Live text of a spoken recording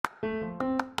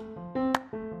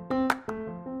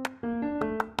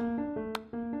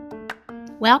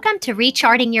Welcome to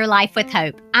Recharting Your Life with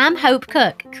Hope. I'm Hope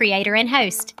Cook, creator and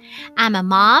host. I'm a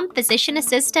mom, physician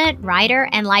assistant, writer,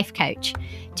 and life coach.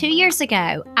 2 years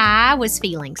ago, I was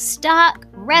feeling stuck,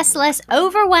 restless,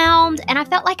 overwhelmed, and I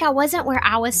felt like I wasn't where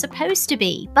I was supposed to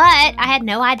be, but I had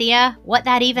no idea what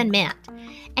that even meant.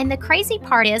 And the crazy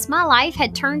part is my life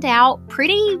had turned out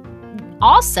pretty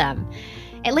awesome,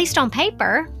 at least on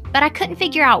paper, but I couldn't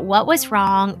figure out what was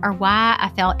wrong or why I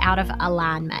felt out of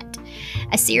alignment.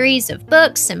 A series of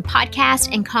books and podcasts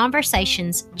and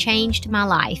conversations changed my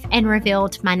life and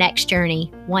revealed my next journey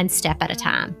one step at a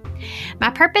time. My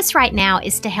purpose right now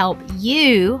is to help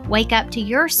you wake up to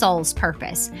your soul's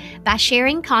purpose by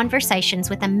sharing conversations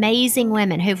with amazing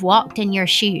women who've walked in your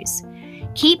shoes.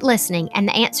 Keep listening and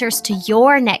the answers to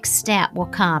your next step will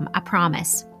come, I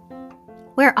promise.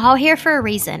 We're all here for a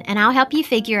reason, and I'll help you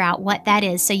figure out what that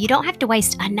is so you don't have to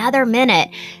waste another minute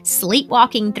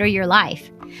sleepwalking through your life.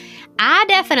 I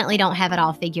definitely don't have it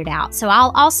all figured out, so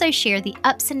I'll also share the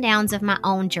ups and downs of my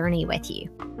own journey with you.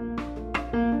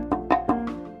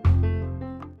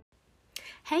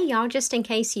 Hey y'all, just in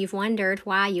case you've wondered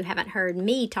why you haven't heard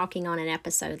me talking on an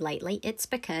episode lately, it's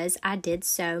because I did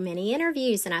so many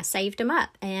interviews and I saved them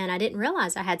up and I didn't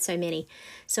realize I had so many.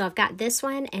 So I've got this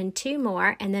one and 2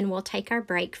 more, and then we'll take our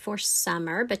break for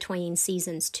summer between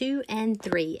seasons 2 and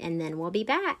 3, and then we'll be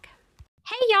back.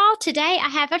 Hey y'all, today I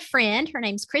have a friend. Her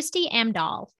name's Christy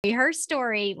Amdahl. Her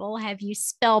story will have you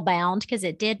spellbound because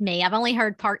it did me. I've only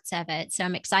heard parts of it, so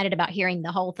I'm excited about hearing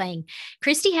the whole thing.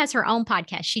 Christy has her own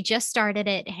podcast. She just started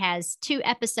it. It has 2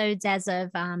 episodes as of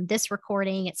this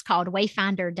recording. It's called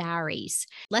Wayfinder Diaries.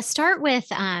 Let's start with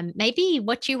maybe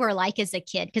what you were like as a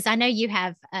kid, because I know you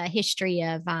have a history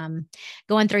of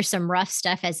going through some rough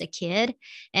stuff as a kid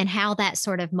and how that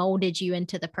sort of molded you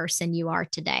into the person you are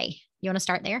today. You want to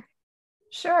start there?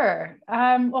 Sure.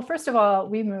 Well, first of all,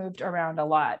 we moved around a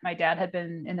lot. My dad had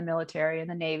been in the military, in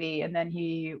the Navy, and then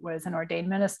he was an ordained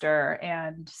minister.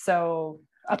 And so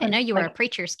I didn't know you were a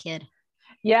preacher's kid.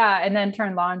 Yeah. And then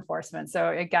turned law enforcement. So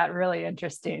it got really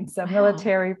interesting. So wow.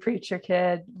 Military, preacher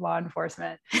kid, law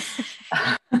enforcement.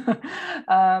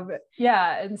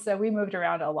 Yeah. And so we moved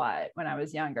around a lot when I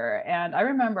was younger. And I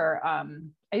remember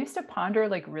I used to ponder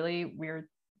like really weird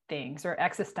things or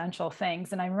existential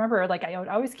things. And I remember like, I would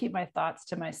always keep my thoughts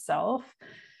to myself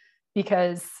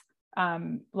because I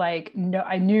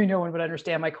knew no one would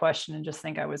understand my question and just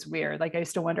think I was weird. Like I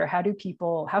used to wonder, how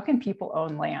can people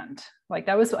own land? Like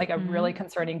that was like a really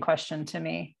concerning question to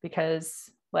me because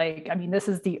like, I mean, this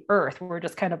is the earth. We're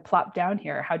just kind of plopped down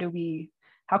here.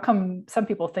 How come some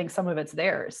people think some of it's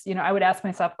theirs? You know, I would ask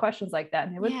myself questions like that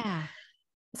and it would,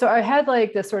 So I had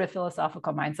like this sort of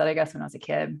philosophical mindset, I guess, when I was a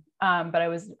kid. But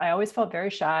I always felt very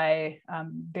shy,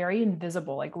 very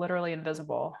invisible, like literally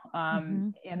invisible.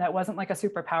 And that wasn't like a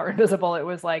superpower invisible. It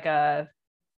was like I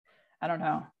don't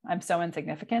know. I'm so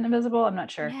insignificant invisible. I'm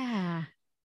not sure. Yeah.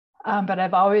 But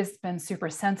I've always been super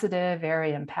sensitive,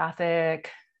 very empathic.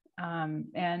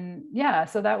 And yeah,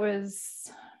 so that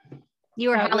was.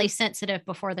 You were highly sensitive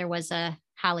before there was a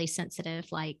highly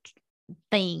sensitive, like,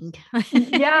 thing.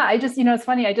 Yeah. It's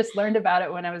funny. I just learned about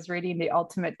it when I was reading the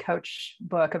Ultimate Coach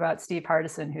book about Steve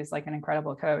Hardison, who's like an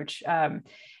incredible coach. And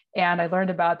I learned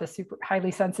about the super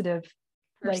highly sensitive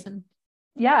person.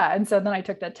 Yeah. And so then I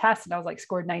took that test and I was like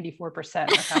scored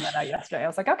 94%. I found that out yesterday. I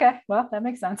was like, okay, well, that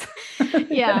makes sense.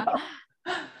 Yeah.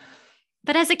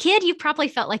 But as a kid, you probably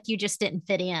felt like you just didn't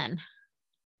fit in.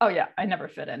 Oh yeah. I never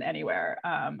fit in anywhere.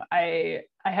 I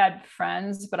had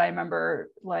friends, but I remember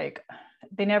like,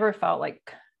 they never felt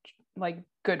like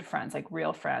good friends, like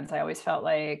real friends. I always felt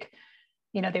like,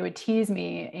 you know, they would tease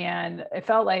me and it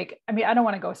felt like, I mean, I don't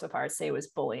want to go so far as say it was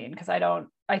bullying because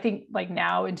I think like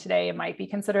now and today it might be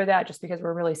considered that just because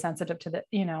we're really sensitive to the,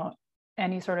 you know,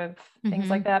 any sort of things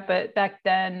like that. But back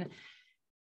then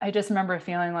I just remember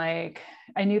feeling like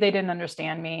I knew they didn't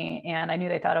understand me and I knew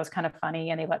they thought I was kind of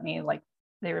funny and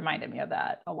they reminded me of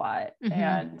that a lot.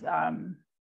 And,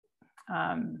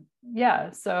 yeah,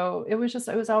 so it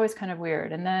was always kind of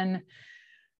weird. And then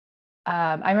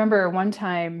I remember one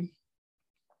time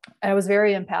I was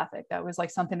very empathic. That was like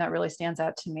something that really stands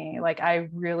out to me. Like I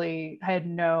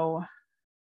didn't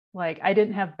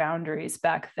have boundaries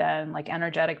back then, like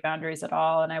energetic boundaries at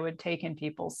all. And I would take in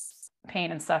people's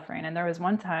pain and suffering. And there was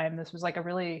one time, this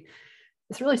really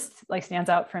like stands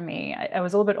out for me. I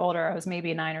was a little bit older. I was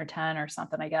maybe 9 or 10 or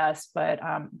something, I guess, but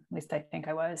at least I think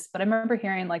I was. But I remember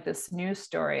hearing like this news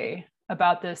story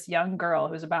about this young girl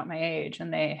who was about my age,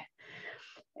 and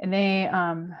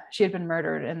she had been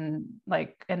murdered, and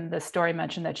the story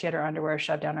mentioned that she had her underwear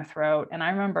shoved down her throat. And I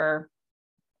remember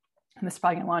and this is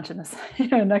probably going to launch in this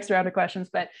next round of questions,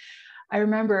 but I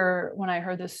remember when I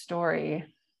heard this story,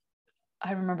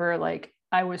 I remember like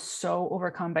I was so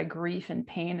overcome by grief and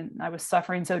pain, and I was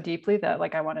suffering so deeply that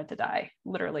like I wanted to die,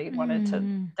 literally wanted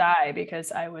to die,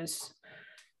 because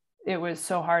it was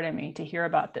so hard on me to hear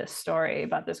about this story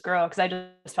about this girl, because I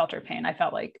just felt her pain. I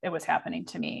felt like it was happening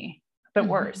to me, but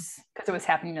worse, because it was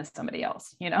happening to somebody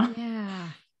else, Yeah.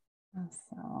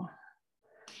 So.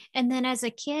 And then as a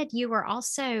kid, you were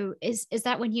also, is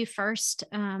that when you first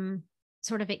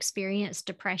sort of experienced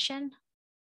depression?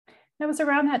 It was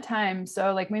around that time.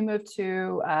 So like we moved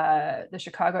to the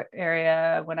Chicago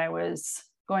area when I was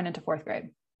going into fourth grade.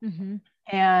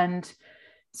 And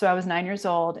so I was 9 years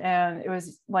old, and it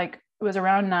was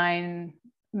around 9.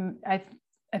 I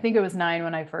think it was 9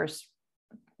 when I first,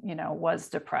 was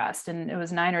depressed, and it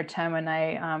was 9 or 10 when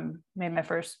I made my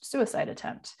first suicide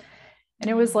attempt. And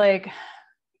it was like,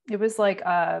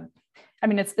 I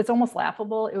mean, it's almost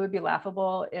laughable. It would be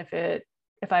laughable if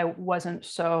I wasn't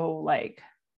so like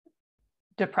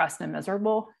depressed and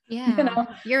miserable. Yeah.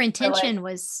 Your intention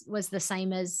was the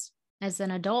same as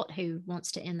an adult who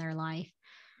wants to end their life.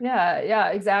 Yeah,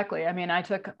 exactly. I mean,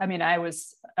 I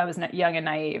was young and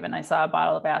naive, and I saw a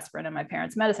bottle of aspirin in my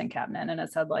parents' medicine cabinet, and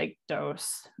it said like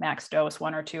max dose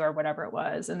 1 or 2 or whatever it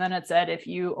was. And then it said, if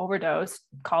you overdose,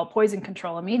 call poison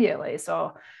control immediately.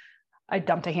 So I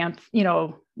dumped a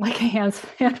handful, I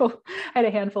had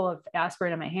a handful of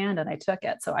aspirin in my hand, and I took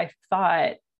it. So I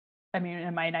thought,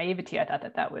 in my naivety, I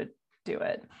thought that would do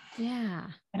it. Yeah.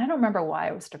 And I don't remember why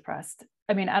I was depressed.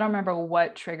 I don't remember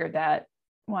what triggered that,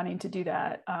 wanting to do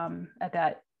that at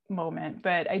that moment,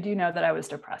 but I do know that I was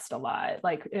depressed a lot.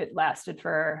 Like it lasted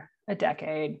for a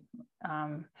decade.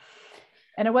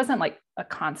 And it wasn't like a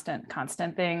constant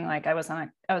thing. Like I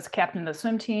was captain of the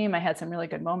swim team. I had some really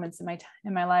good moments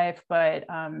in my life, but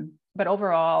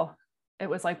overall it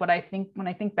was like when I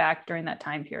think back during that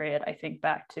time period, I think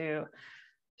back to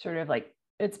sort of like,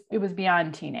 it was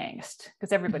beyond teen angst,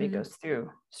 because everybody goes through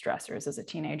stressors as a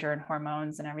teenager and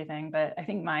hormones and everything. But I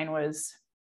think mine was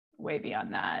way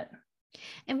beyond that.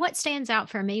 And what stands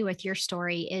out for me with your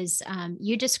story is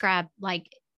you describe like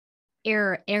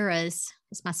eras,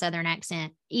 it's my Southern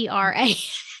accent, ERA,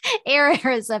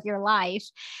 eras of your life.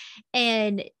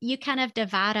 And you kind of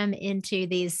divide them into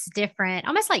these different,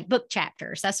 almost like book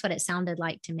chapters. That's what it sounded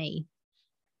like to me.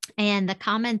 And the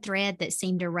common thread that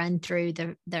seemed to run through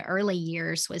the early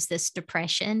years was this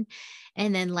depression.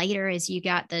 And then later, as you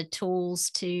got the tools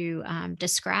to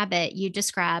describe it, you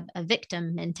describe a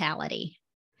victim mentality.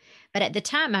 But at the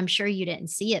time, I'm sure you didn't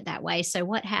see it that way. So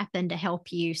what happened to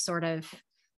help you sort of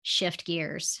shift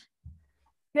gears?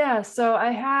 Yeah. So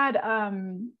I had,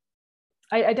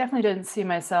 I definitely didn't see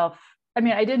myself.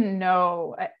 I didn't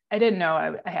know, I didn't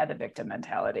know I had the victim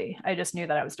mentality. I just knew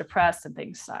that I was depressed and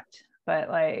things sucked. But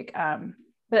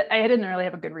but I didn't really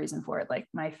have a good reason for it. Like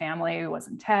my family was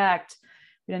intact.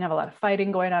 We didn't have a lot of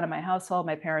fighting going on in my household.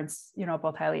 My parents,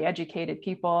 both highly educated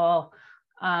people.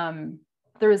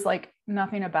 There was like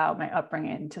nothing about my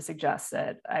upbringing to suggest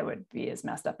that I would be as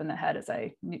messed up in the head as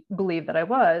I believed that I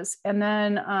was. And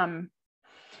then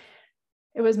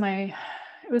it was my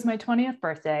 20th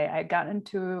birthday. I got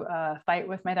into a fight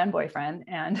with my then boyfriend,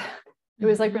 and it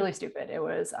was like really stupid. It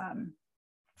was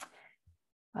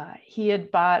he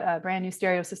had bought a brand new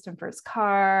stereo system for his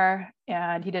car,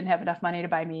 and he didn't have enough money to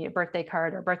buy me a birthday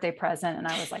card or a birthday present. And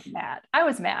I was like mad. I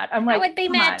was mad. I'm like, I would be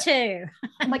mad too.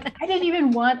 I'm like, I didn't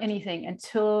even want anything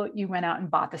until you went out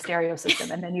and bought the stereo system.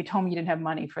 And then you told me you didn't have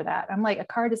money for that. I'm like, a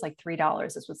card is like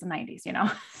 $3. This was the 90s,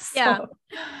 Yeah.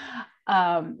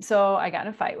 So I got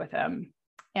in a fight with him.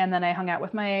 And then I hung out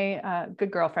with my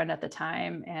good girlfriend at the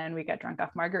time, and we got drunk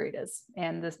off margaritas.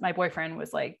 And my boyfriend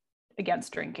was like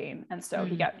against drinking. And so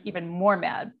he got even more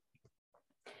mad.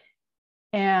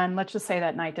 And let's just say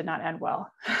that night did not end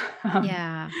well.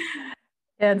 Yeah.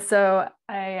 And so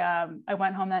I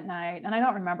went home that night, and I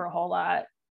don't remember a whole lot,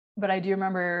 but I do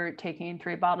remember taking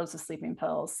 3 bottles of sleeping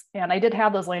pills. And I did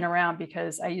have those laying around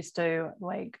because I used to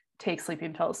like take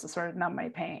sleeping pills to sort of numb my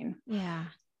pain. Yeah.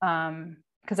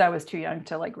 Because I was too young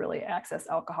to like really access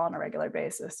alcohol on a regular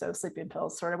basis. So sleeping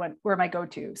pills sort of were my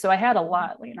go-to. So I had a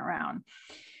lot laying around.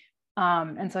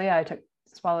 And so, yeah, I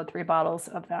swallowed 3 bottles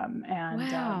of them, and,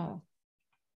 wow.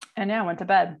 And yeah, I went to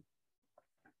bed.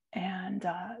 And,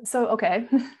 okay.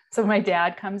 So my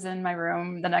dad comes in my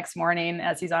room the next morning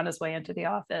as he's on his way into the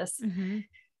office,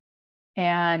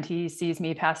 and he sees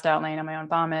me passed out laying on my own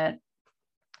vomit.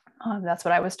 That's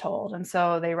what I was told. And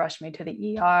so they rushed me to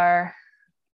the ER,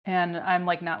 and I'm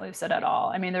like not lucid at all.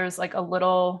 I mean, there's like a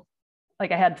little,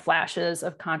 like I had flashes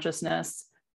of consciousness,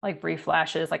 like brief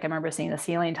flashes. Like I remember seeing the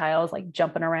ceiling tiles, like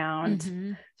jumping around. So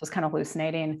it was kind of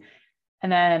hallucinating.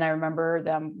 And then I remember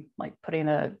them like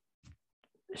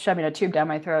shoving a tube down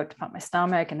my throat to pump my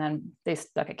stomach. And then they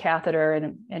stuck a catheter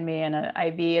in me and an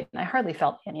IV. And I hardly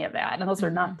felt any of that. And those are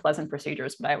not pleasant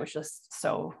procedures, but I was just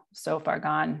so far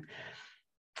gone.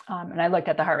 And I looked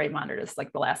at the heart rate monitor, just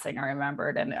like the last thing I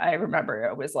remembered. And I remember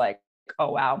it was like,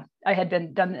 oh, wow. I had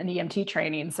done an EMT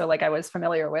training. So like I was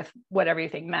familiar with what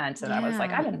everything meant. And I was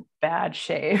like, I'm in bad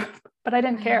shape, but I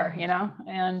didn't care,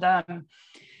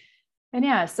 And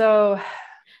yeah, so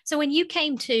when you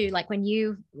came to, like,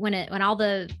 when all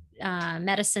the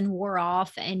medicine wore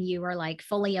off and you were like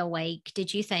fully awake,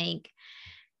 did you think,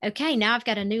 okay, now I've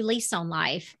got a new lease on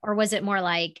life? Or was it more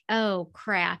like, oh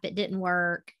crap, it didn't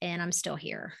work and I'm still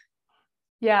here?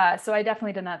 Yeah. So I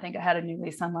definitely did not think I had a new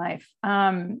lease on life.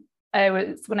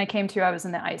 When I came to, I was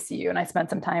in the ICU and I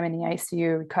spent some time in the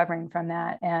ICU recovering from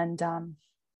that. And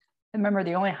I remember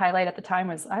the only highlight at the time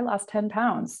was I lost 10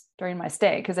 pounds during my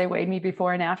stay because they weighed me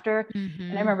before and after.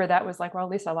 And I remember that was like, well,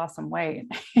 at least I lost some weight,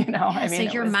 Yeah, so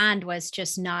your mind was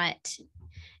just not,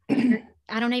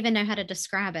 I don't even know how to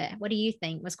describe it. What do you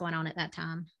think was going on at that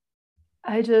time?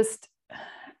 I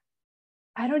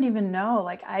don't even know.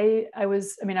 Like I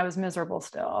was miserable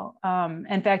still.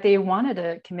 In fact, they wanted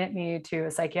to commit me to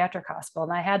a psychiatric hospital,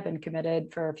 and I had been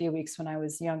committed for a few weeks when I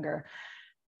was younger.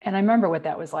 And I remember what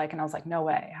that was like. And I was like, no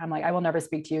way. I'm like, I will never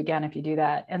speak to you again if you do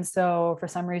that. And so for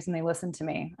some reason they listened to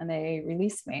me and they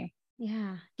released me.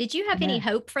 Yeah. Did you have any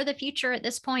hope for the future at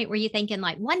this point? Were you thinking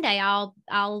like one day I'll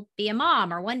be a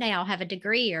mom, or one day I'll have a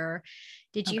degree, or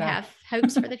did you have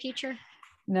hopes for the future?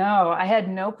 No, I had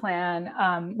no plan.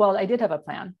 Well, I did have a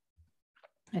plan.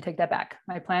 I take that back.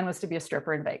 My plan was to be a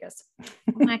stripper in Vegas.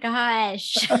 Oh my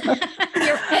gosh.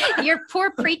 your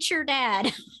poor preacher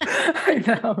dad. I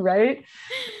know, right?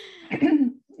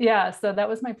 Yeah. So that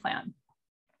was my plan.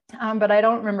 But I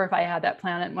don't remember if I had that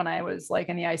plan when I was like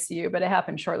in the ICU, but it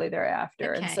happened shortly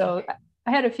thereafter. Okay. And so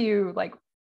I had a few like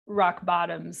rock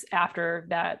bottoms after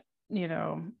that,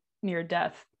 near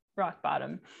death rock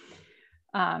bottom.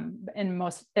 And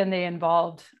they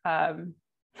involved,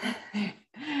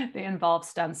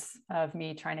 stunts of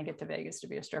me trying to get to Vegas to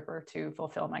be a stripper to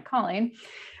fulfill my calling.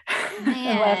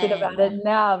 I'm laughing about it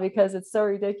now because it's so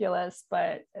ridiculous,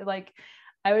 but like,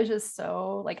 I was just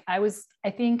so like, I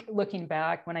think looking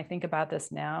back, when I think about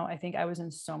this now, I think I was in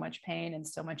so much pain and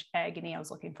so much agony. I was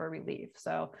looking for relief.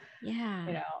 So,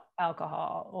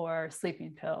 alcohol or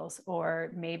sleeping pills,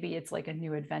 or maybe it's like a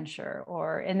new adventure,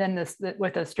 and then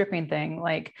with the stripping thing,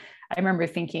 like I remember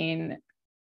thinking,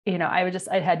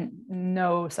 I had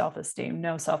no self-esteem,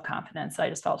 no self-confidence. I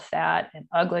just felt fat and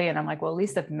ugly. And I'm like, well, at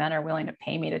least if men are willing to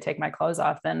pay me to take my clothes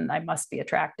off, then I must be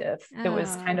attractive. Oh. It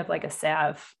was kind of like a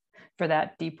salve for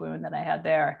that deep wound that I had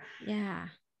there. Yeah.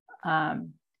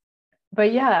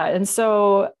 But yeah. And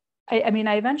so, I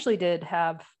eventually did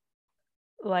have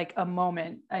like a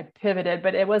moment. I pivoted,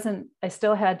 but it wasn't, I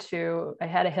had to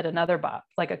hit another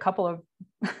like a couple of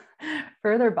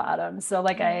further bottoms. So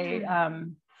like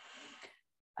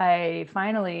I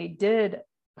finally did.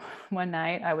 One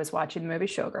night I was watching the movie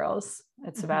Showgirls.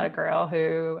 It's about a girl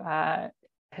who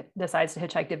decides to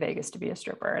hitchhike to Vegas to be a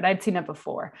stripper. And I'd seen it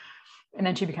before. And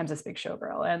then she becomes this big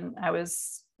showgirl. And I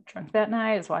was drunk that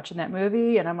night. I was watching that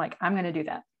movie and I'm like, I'm going to do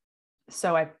that.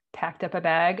 So I packed up a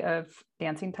bag of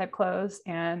dancing type clothes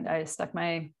and I stuck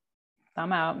my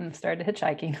thumb out and started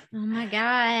hitchhiking. Oh my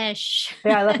gosh.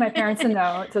 Yeah. I left my parents a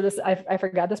note. So I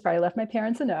forgot this part. I left my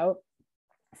parents a note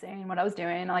saying what I was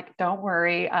doing. Like, don't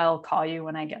worry, I'll call you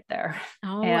when I get there.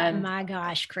 Oh my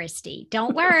gosh, Christy,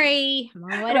 don't worry. I'm on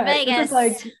my way to Vegas.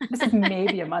 This is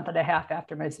maybe a month and a half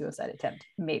after my suicide attempt,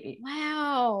 maybe.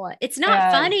 Wow. It's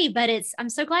not funny, but I'm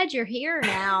so glad you're here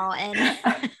now. And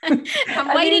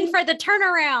I'm waiting for the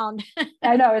turnaround.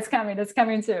 I know it's coming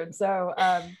soon. So,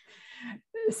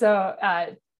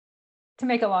 to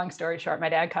make a long story short, my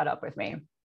dad caught up with me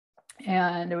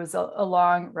and it was a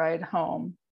long ride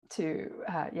home. It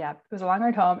was a long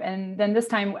ride home. And then this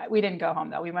time we didn't go home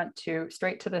though. We went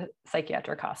straight to the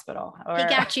psychiatric hospel. He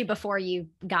got you before you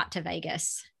got to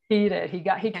Vegas. He did. He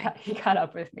caught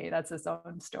up with me. That's his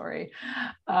own story.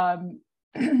 But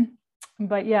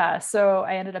yeah, so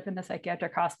I ended up in the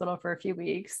psychiatric hospital for a few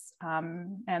weeks.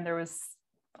 And there was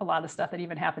a lot of stuff that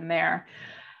even happened there.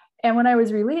 And when I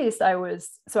was released, I was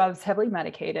heavily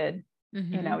medicated.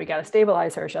 Mm-hmm. We got to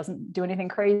stabilize her. She doesn't do anything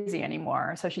crazy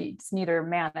anymore. So she's neither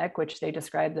manic, which they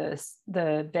described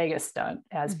the Vegas stunt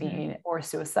as being, or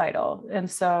suicidal.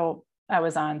 And so I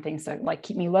was on things to like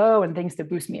keep me low and things to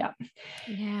boost me up.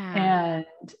 Yeah.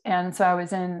 And so I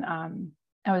was in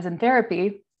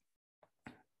therapy.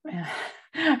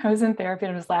 I was in therapy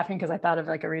and I was laughing because I thought of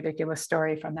like a ridiculous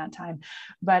story from that time.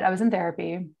 But I was in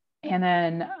therapy and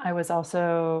then I was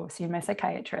also seeing my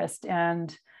psychiatrist.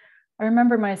 And I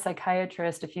remember my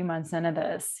psychiatrist a few months into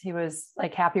this, he was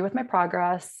like happy with my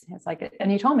progress. It's like, and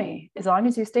he told me, as long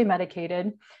as you stay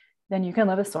medicated, then you can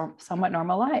live a somewhat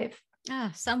normal life.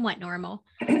 Oh, somewhat normal.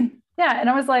 Yeah. And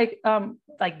I was like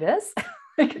this,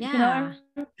 Yeah.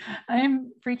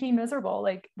 I'm freaking miserable.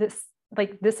 Like this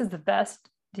is the best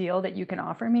deal that you can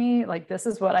offer me. Like, this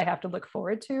is what I have to look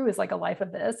forward to, is like a life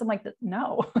of this. I'm like,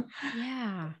 no.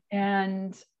 Yeah.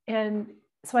 And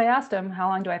so I asked him, how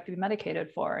long do I have to be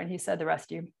medicated for? And he said, the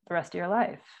rest of your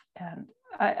life. And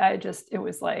I just, it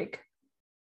was like,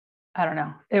 I don't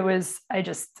know.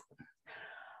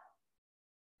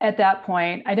 At that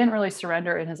point, I didn't really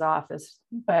surrender in his office,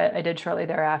 but I did shortly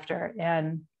thereafter.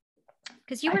 And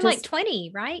because you were like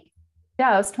 20, right?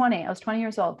 Yeah, I was 20. I was 20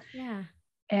 years old. Yeah.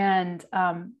 And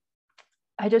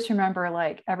I just remember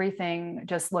like everything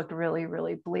just looked really,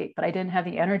 really bleak, but I didn't have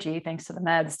the energy, thanks to the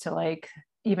meds, to like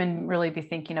even really be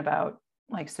thinking about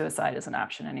like suicide as an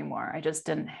option anymore. I just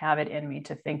didn't have it in me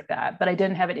to think that, but I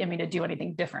didn't have it in me to do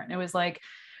anything different. It was like,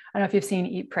 I don't know if you've seen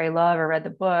Eat, Pray, Love or read the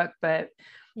book, but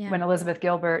when Elizabeth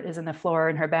Gilbert is in the floor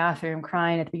in her bathroom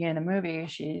crying at the beginning of the movie,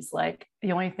 she's like,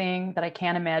 the only thing that I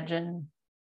can't imagine,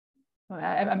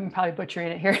 I'm probably butchering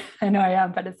it here. I know I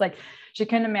am, but it's like, she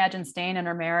couldn't imagine staying in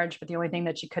her marriage, but the only thing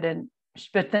that she couldn't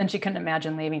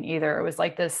imagine leaving either. It was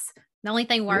like this. The only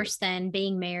thing worse than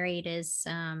being married is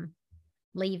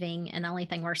leaving, and the only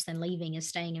thing worse than leaving is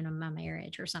staying in my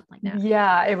marriage, or something like that.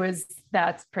 Yeah,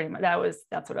 that's pretty much,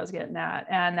 that's what I was getting at.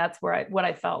 And that's what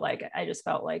I felt like. I just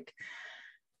felt like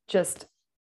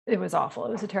it was awful.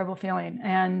 It was a terrible feeling.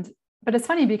 But it's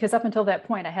funny because up until that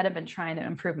point, I hadn't been trying to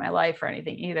improve my life or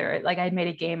anything either. Like, I'd made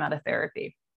a game out of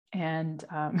therapy, and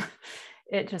I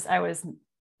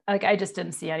just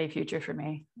didn't see any future for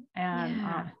me, and it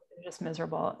was just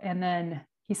miserable. And then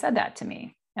he said that to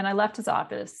me, and I left his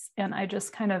office, and I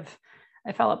just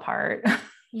I fell apart.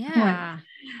 Yeah.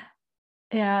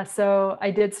 Yeah. So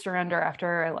I did surrender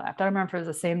after I left. I don't remember if it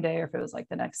was the same day or if it was like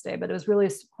the next day, but it was really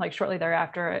like shortly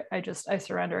thereafter, I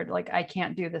surrendered, like, I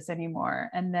can't do this anymore.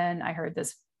 And then I heard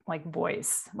this like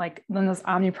voice, like then those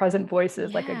omnipresent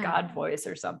voices, like a God voice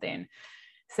or something,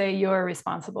 say, you're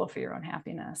responsible for your own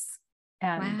happiness.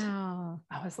 And wow.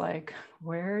 I was like,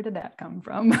 where did that come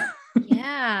from?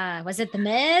 Yeah. Was it the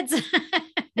meds?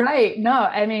 Right. No,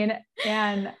 I mean,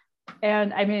 and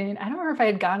I mean, I don't remember if I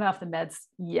had gone off the meds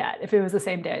yet. If it was the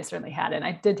same day, I certainly hadn't.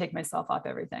 I did take myself off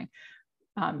everything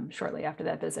shortly after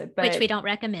that visit, which we don't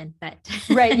recommend, but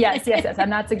right. Yes. I'm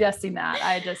not suggesting that.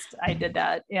 I did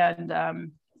that.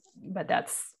 And, but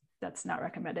that's not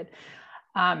recommended.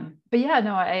 But yeah,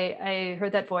 no, I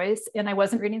heard that voice, and I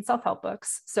wasn't reading self-help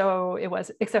books. So it was,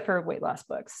 except for weight loss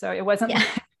books. So it wasn't,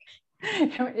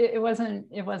 it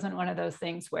wasn't one of those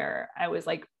things where I was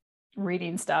like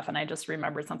reading stuff and I just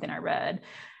remembered something I read.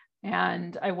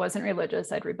 And I wasn't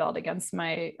religious. I'd rebelled against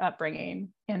my upbringing,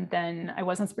 and then I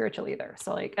wasn't spiritual either.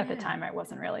 So like at the time I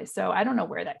wasn't really, so I don't know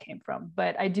where that came from,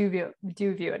 but I do view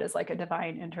it as like a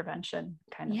divine intervention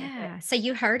kind of thing. So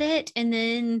you heard it, and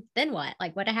then what?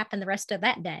 Like, what happened the rest of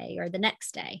that day or the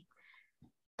next day?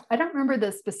 I don't remember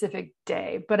the specific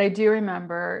day, but I do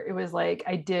remember it was like,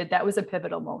 that was a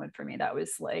pivotal moment for me. That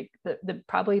was like the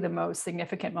probably the most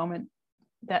significant moment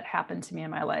that happened to me in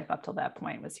my life up till that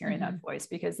point, was hearing that voice,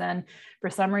 because then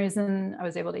for some reason I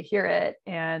was able to hear it,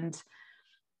 and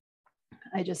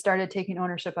I just started taking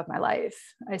ownership of my life.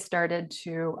 I started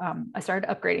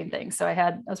upgrading things. So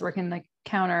I was working the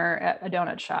counter at a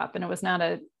donut shop, and it was not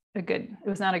a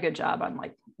good job on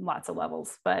like lots of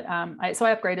levels, but I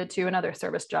upgraded to another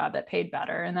service job that paid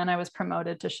better. And then I was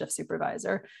promoted to shift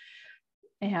supervisor.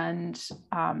 And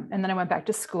then I went back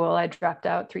to school. I dropped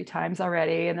out 3 times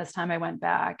already. And this time I went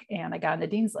back and I got on the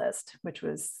dean's list, which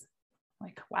was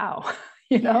like, wow,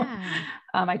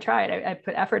 I tried, I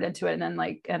put effort into it, and then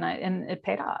and it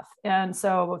paid off. And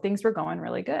so things were going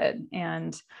really good.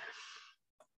 And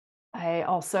I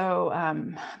also,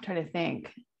 I'm trying to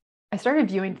think, I started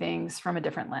viewing things from a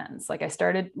different lens. Like, I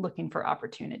started looking for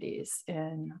opportunities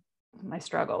in my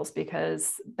struggles,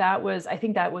 because I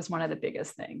think that was one of the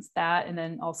biggest things, that, and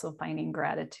then also finding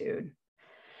gratitude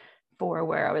for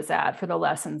where I was at, for the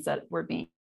lessons that were being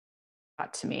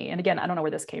taught to me. And again, I don't know where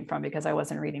this came from, because I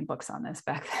wasn't reading books on this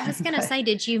back then. I was going to say,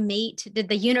 did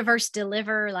the universe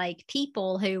deliver like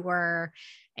people who were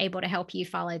able to help you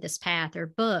follow this path, or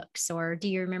books, or do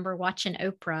you remember watching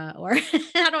Oprah, or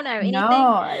I don't know, anything?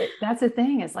 No, that's the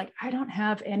thing, is like, I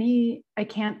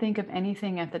can't think of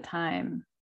anything at the time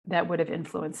that would have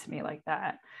influenced me like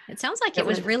that. It sounds like it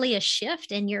was really a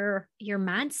shift in your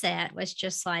mindset, was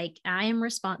just like, I am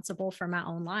responsible for my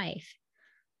own life.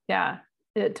 Yeah,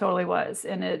 it totally was.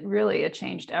 And it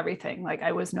changed everything. Like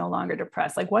I was no longer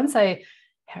depressed. Like once I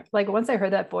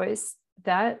heard that voice,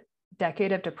 that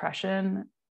decade of depression,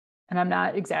 and I'm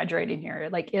not exaggerating here,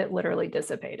 like it literally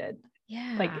dissipated.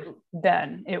 Yeah. Like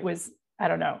then it was, I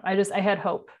don't know. I had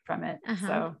hope from it.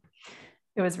 So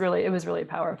it was really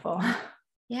powerful.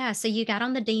 Yeah. So you got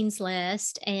on the dean's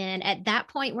list. And at that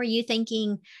point, were you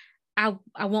thinking, I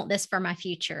want this for my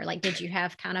future? Like, did you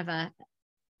have kind of a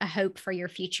hope for your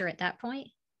future at that point?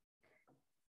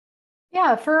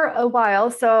 Yeah, for a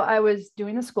while. So I was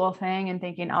doing the school thing and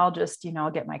thinking, I'll just,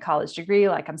 get my college degree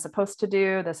like I'm supposed to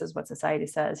do. This is what society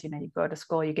says. You go to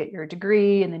school, you get your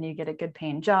degree, and then you get a good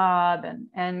paying job,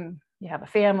 and you have a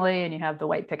family, and you have the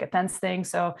white picket fence thing.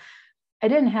 So I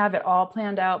didn't have it all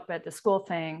planned out, but the school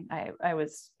thing, I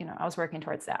was working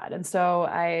towards that. And so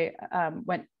I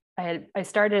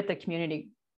started at the community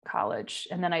college,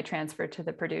 and then I transferred to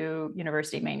the Purdue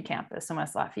University main campus in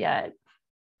West Lafayette.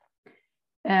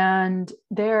 And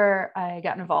there I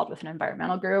got involved with an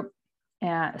environmental group,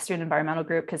 and a student environmental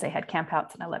group, because they had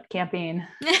campouts and I loved camping.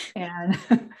 and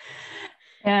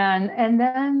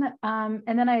then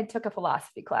I took a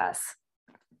philosophy class.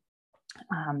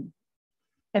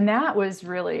 And that was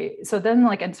really, so then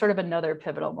like sort of another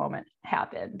pivotal moment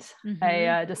happened.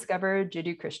 I discovered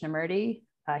Jiddu Krishnamurti.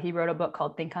 He wrote a book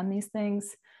called Think on These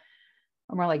Things,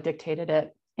 or more like dictated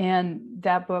it. And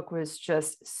that book was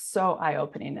just so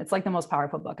eye-opening. It's like the most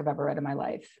powerful book I've ever read in my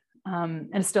life. And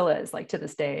it still is, like to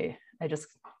this day. I just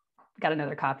got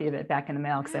another copy of it back in the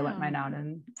mail because I lent mine out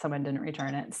and someone didn't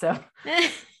return it. So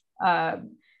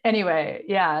anyway,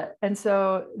 yeah. And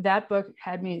so that book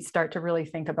had me start to really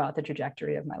think about the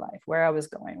trajectory of my life, where I was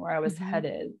going, where I was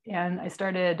headed. And I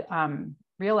started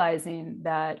realizing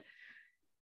that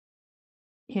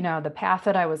the path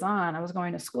that I was on, I was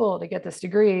going to school to get this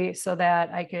degree so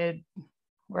that I could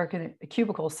work in a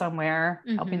cubicle somewhere,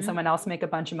 helping someone else make a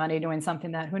bunch of money, doing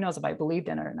something that who knows if I believed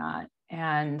in it or not.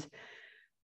 And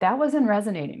that wasn't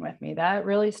resonating with me. That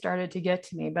really started to get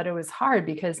to me, but it was hard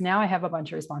because now I have a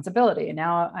bunch of responsibility. And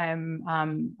now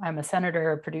I'm a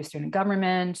senator of Purdue Student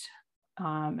Government.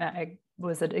 I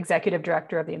was an executive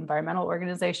director of the environmental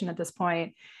organization at this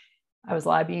point. I was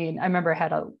lobbying. I remember I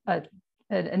had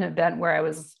an event where I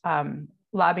was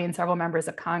lobbying several members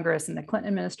of Congress in the Clinton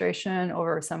administration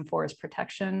over some forest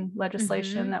protection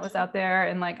legislation that was out there.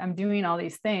 And like, I'm doing all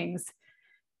these things.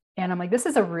 And I'm like, this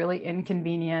is a really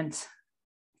inconvenient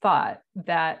thought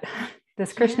that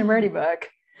this Krishnamurti book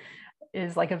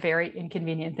is like a very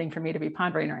inconvenient thing for me to be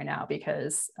pondering right now,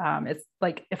 because it's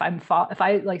like, if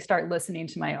I like start listening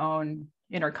to my own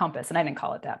inner compass, and I didn't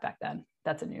call it that back then,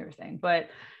 that's a newer thing, but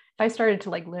if I started to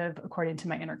like live according to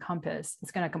my inner compass,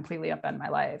 it's going to completely upend my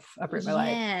life, uproot my life.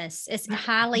 Yes, it's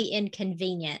highly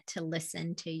inconvenient to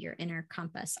listen to your inner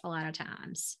compass a lot of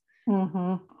times.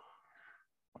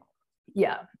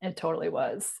 Yeah, it totally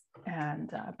was. And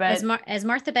but as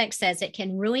Martha Beck says, it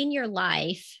can ruin your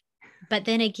life. But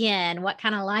then again, what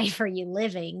kind of life are you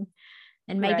living?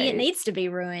 And maybe it needs to be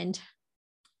ruined.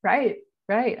 Right.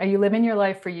 Are you living your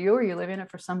life for you, or are you living it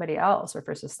for somebody else or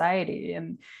for society?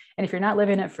 And if you're not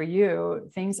living it for you,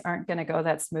 things aren't going to go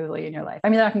that smoothly in your life. I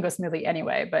mean, they're not going to go smoothly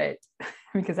anyway, but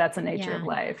because that's the nature of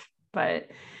life. But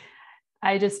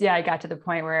I got to the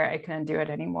point where I couldn't do it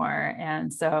anymore.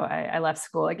 And so I left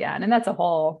school again. And that's a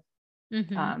whole,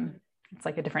 it's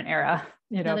like a different era,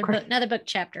 another book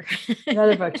chapter.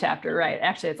 Another book chapter, right.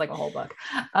 Actually, it's like a whole book.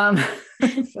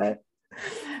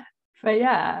 But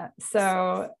yeah,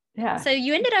 so yeah. So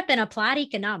you ended up in applied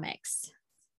economics.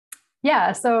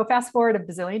 Yeah. So fast forward a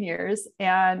bazillion years,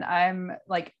 and I'm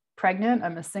like pregnant.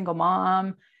 I'm a single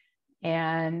mom,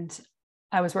 and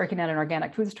I was working at an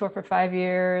organic food store for 5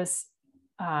 years,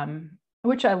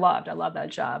 which I loved. I loved that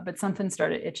job, but something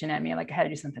started itching at me. Like I had to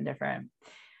do something different.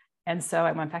 And so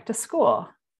I went back to school,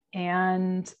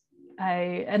 and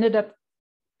I ended up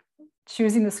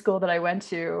choosing the school that I went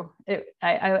to.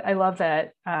 I love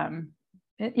that.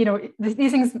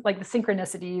 These things like the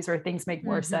synchronicities or things make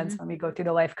more sense when we go through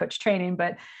the life coach training,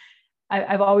 but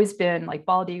I've always been like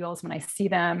bald eagles. When I see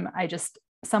them,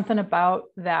 something about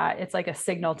that, it's like a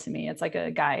signal to me. It's like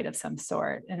a guide of some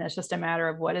sort. And it's just a matter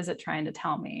of what is it trying to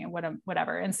tell me,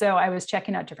 whatever. And so I was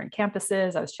checking out different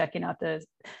campuses. I was checking out the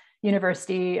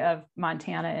University of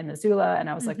Montana in Missoula, and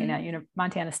I was looking at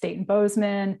Montana State in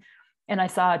Bozeman. And I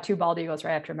saw 2 bald eagles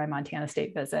right after my Montana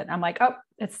State visit. I'm like, oh,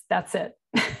 that's it.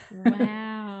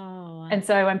 Wow. And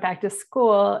so I went back to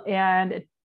school, and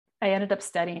I ended up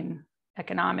studying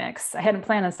economics. I hadn't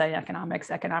planned on studying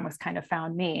economics. Economics kind of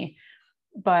found me,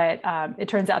 but it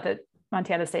turns out that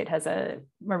Montana State has a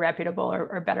more reputable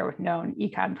or better known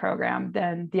econ program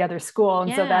than the other school.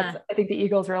 And so that's, I think the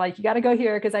Eagles were like, you got to go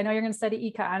here because I know you're going to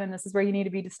study econ and this is where you need to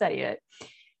be to study it.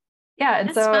 Yeah. And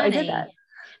that's so funny. I did that.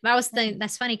 But I was thinking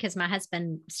that's funny because my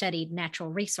husband studied natural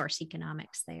resource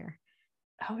economics there.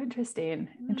 Oh, interesting.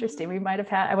 Interesting. We might have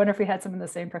had, I wonder if we had some of the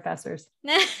same professors.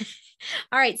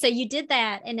 All right. So you did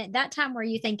that. And at that time, were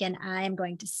you thinking, I am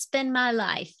going to spend my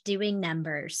life doing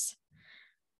numbers?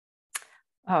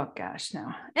 Oh gosh,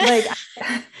 no. Like,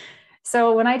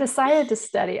 so when I decided to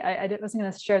study, I wasn't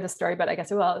going to share the story, but I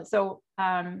guess I will. So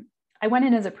I went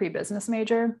in as a pre-business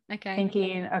major,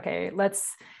 thinking, okay, what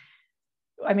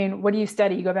do you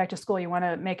study? You go back to school, you want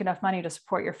to make enough money to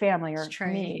support your family, or for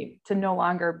me to no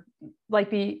longer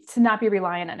to not be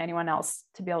reliant on anyone else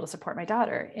to be able to support my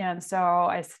daughter. And so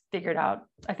I figured,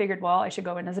 well, I should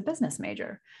go in as a business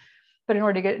major. But in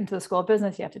order to get into the School of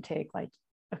Business, you have to take like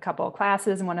a couple of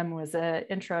classes. And one of them was an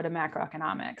intro to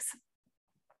macroeconomics.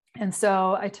 And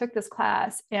so I took this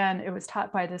class and it was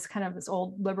taught by this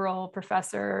old liberal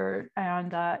professor.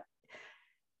 And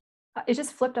it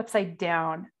just flipped upside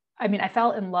down. I mean, I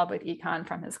fell in love with econ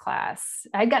from his class.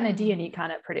 I had gotten a D in econ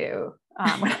at Purdue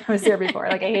when I was there before.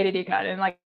 Like I hated econ and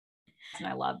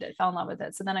I loved it, fell in love with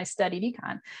it. So then I studied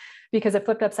econ because it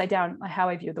flipped upside down how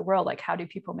I view the world. Like, how do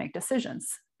people make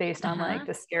decisions based on like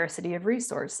the scarcity of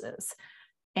resources?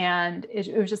 And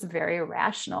it was just a very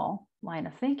irrational line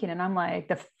of thinking. And I'm like,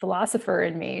 the philosopher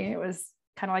in me, it was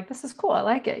kind of like, this is cool. I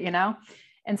like it,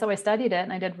 And so I studied it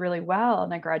and I did really well.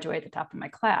 And I graduated at the top of my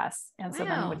class. And so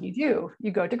then what do?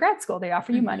 You go to grad school. They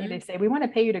offer you money. They say, we want to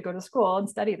pay you to go to school and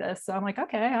study this. So I'm like,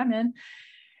 okay, I'm in.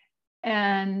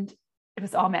 And it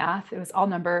was all math. It was all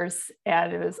numbers.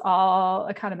 And it was all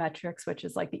econometrics, which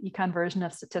is like the econ version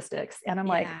of statistics. And I'm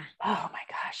like, oh my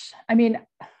gosh. I mean,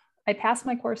 I passed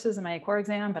my courses and my core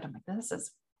exam, but I'm like,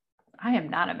 I am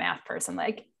not a math person.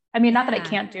 Not that I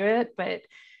can't do it, but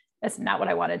that's not what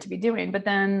I wanted to be doing. But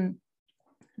then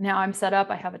now I'm set up.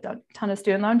 I have a ton of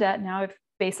student loan debt. Now I've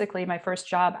basically, my first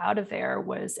job out of there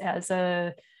was as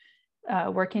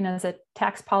working as a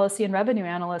tax policy and revenue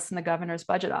analyst in the governor's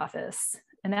budget office.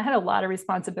 And that had a lot of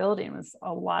responsibility and was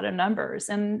a lot of numbers.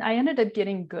 And I ended up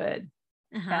getting good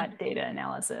at data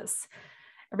analysis.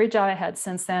 Every job I had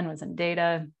since then was in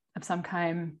data of some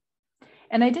kind.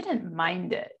 And I didn't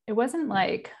mind it. It wasn't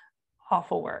like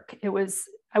awful work. I was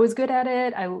good at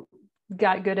it. I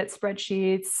got good at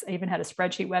spreadsheets. I even had a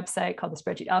spreadsheet website called the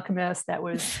Spreadsheet Alchemist that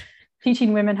was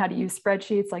teaching women how to use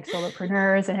spreadsheets like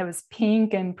solopreneurs. And it was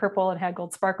pink and purple and had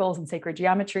gold sparkles and sacred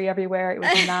geometry everywhere.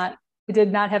 It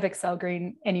did not have Excel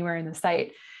green anywhere in the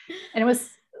site. And it was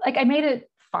like, I made it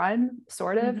fun,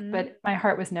 sort of, but my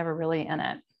heart was never really in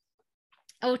it.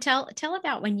 Oh, tell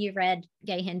about when you read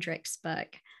Gay Hendricks'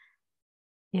 book.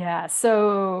 Yeah.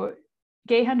 So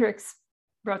Gay Hendricks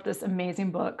wrote this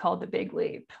amazing book called The Big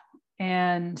Leap.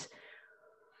 And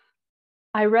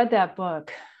I read that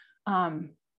book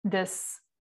just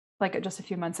a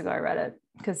few months ago. I read it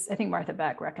because I think Martha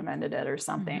Beck recommended it or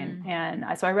something. And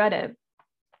so I read it.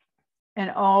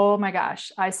 And oh my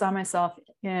gosh, I saw myself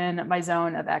in my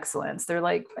zone of excellence. They're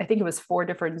like, I think it was 4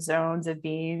 different zones of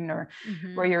being or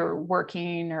where you're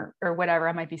working or whatever.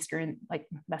 I might be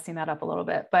messing that up a little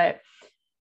bit, but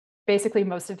basically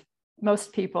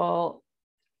most people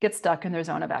get stuck in their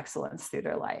zone of excellence through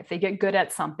their life. They get good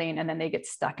at something and then they get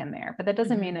stuck in there, but that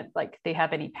doesn't mean that like they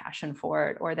have any passion for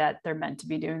it or that they're meant to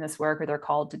be doing this work or they're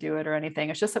called to do it or anything.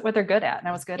 It's just what they're good at. And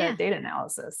I was good at data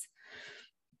analysis.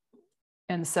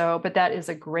 And so, but that is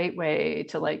a great way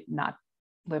to like not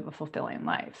live a fulfilling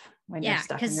life when you're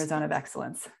stuck in your zone of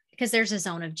excellence. Because there's a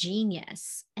zone of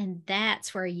genius and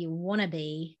that's where you want to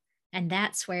be. And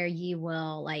that's where you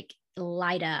will like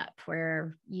light up,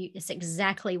 it's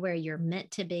exactly where you're meant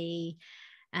to be.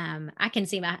 I can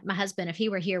see my husband, if he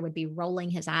were here, would be rolling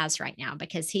his eyes right now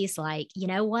because he's like, you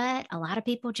know what? A lot of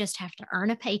people just have to earn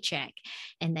a paycheck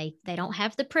and they don't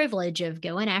have the privilege of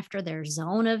going after their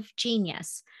zone of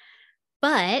genius.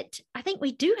 But I think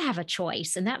we do have a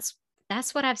choice. And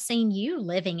that's what I've seen you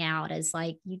living out is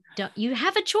like, you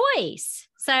have a choice.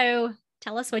 So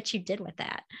tell us what you did with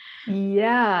that.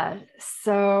 Yeah.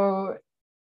 So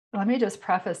let me just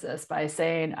preface this by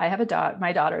saying I have a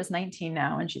my daughter is 19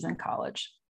 now and she's in college.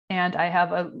 And I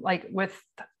have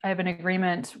an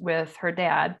agreement with her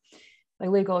dad, a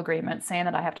legal agreement saying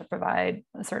that I have to provide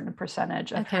a certain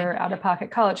percentage of her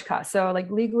out-of-pocket college costs. So like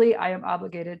legally, I am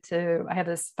obligated I have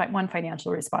this one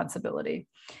financial responsibility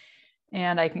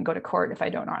and I can go to court if I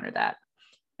don't honor that.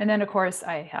 And then of course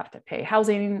I have to pay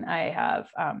housing. I have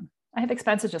I have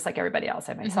expenses just like everybody else.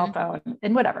 I have my cell phone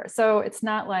and whatever. So it's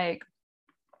not like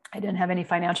I didn't have any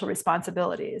financial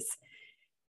responsibilities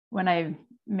when I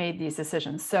made these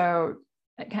decisions. So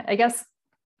I guess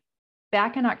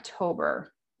back in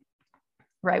October,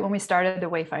 right when we started the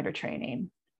Wayfinder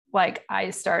training, like I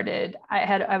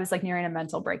was like nearing a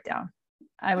mental breakdown.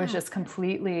 I was just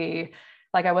completely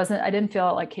like, I didn't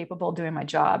feel like capable of doing my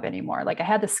job anymore. Like I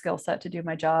had the skill set to do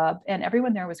my job and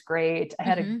everyone there was great. I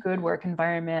had a good work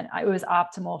environment. It was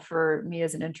optimal for me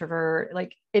as an introvert,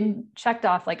 like it checked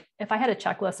off, like if I had a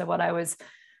checklist of what I was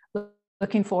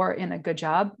looking for in a good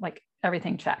job, like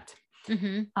everything checked,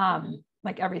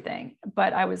 like everything,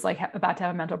 but I was like about to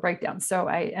have a mental breakdown. So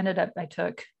I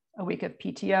took a week of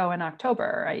PTO in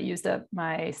October. I used up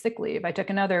my sick leave. I took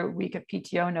another week of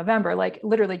PTO in November, like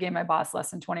literally gave my boss less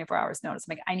than 24 hours notice.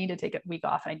 I'm like, I need to take a week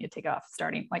off. I need to take it off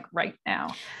starting like right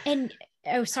now. And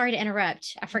sorry to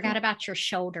interrupt. I forgot about your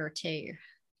shoulder too.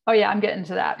 Oh yeah, I'm getting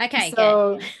to that. Okay,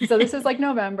 so this is like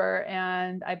November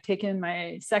and I've taken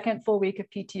my second full week of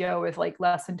PTO with like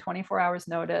less than 24 hours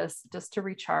notice just to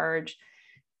recharge.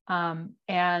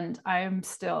 And I am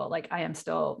still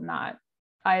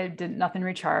I did nothing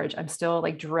recharge. I'm still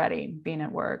like dreading being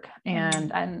at work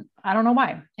and I don't know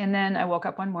why. And then I woke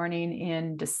up one morning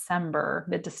in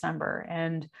mid-December,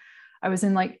 and I was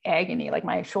in like agony, like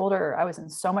my shoulder, I was in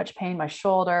so much pain, my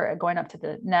shoulder going up to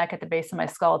the neck at the base of my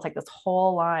skull. It's like this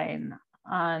whole line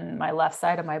on my left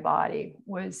side of my body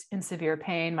was in severe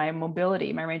pain. My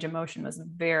mobility, my range of motion was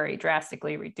very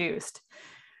drastically reduced.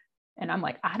 And I'm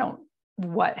like,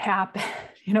 what happened?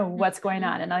 What's going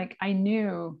on? And like, I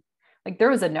knew like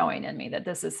there was a knowing in me that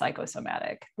this is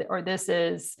psychosomatic, or this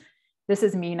is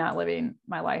me not living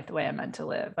my life the way I meant to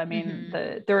live. I mean,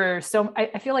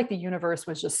 I feel like the universe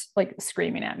was just like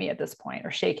screaming at me at this point, or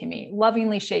shaking me,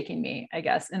 lovingly shaking me, I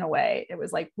guess, in a way. It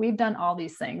was like, we've done all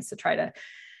these things to try to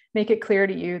make it clear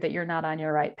to you that you're not on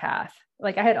your right path.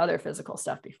 Like I had other physical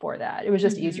stuff before that. It was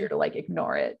just easier to like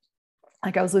ignore it.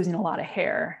 Like I was losing a lot of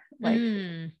hair, like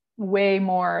way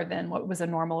more than what was a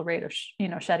normal rate of,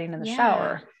 shedding in the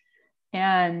shower.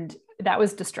 And that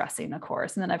was distressing, of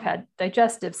course. And then I've had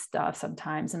digestive stuff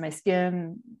sometimes in my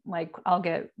skin, like I'll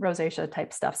get rosacea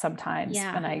type stuff sometimes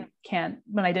when I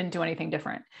didn't do anything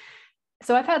different.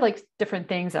 So I've had like different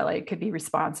things that like could be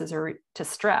responses to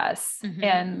stress,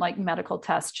 and like medical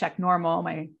tests check normal.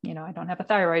 I don't have a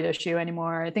thyroid issue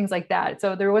anymore, things like that.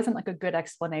 So there wasn't like a good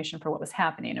explanation for what was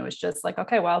happening. It was just like,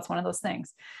 okay, well, it's one of those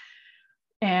things.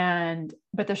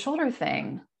 But the shoulder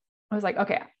thing, I was like,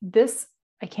 okay, this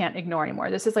I can't ignore anymore.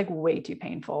 This is like way too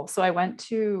painful. So I went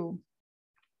to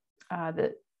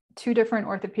the 2 different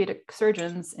orthopedic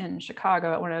surgeons in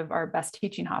Chicago at one of our best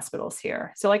teaching hospitals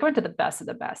here. So like I went to the best of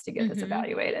the best to get this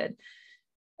evaluated.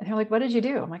 And they're like, what did you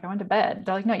do? I'm like, I went to bed.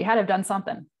 They're like, no, you had to have done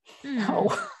something.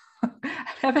 No, I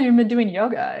haven't even been doing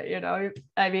yoga.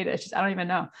 I mean, it's just, I don't even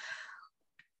know.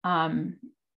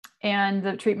 And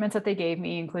the treatments that they gave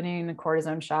me, including the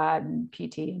cortisone shot and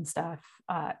PT and stuff,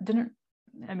 didn't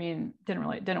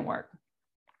work.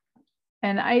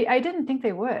 And I didn't think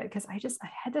they would, because I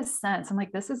had this sense, I'm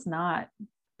like, this is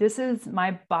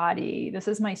my body. This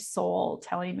is my soul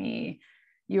telling me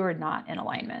you are not in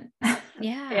alignment.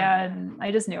 Yeah. And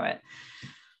I just knew it.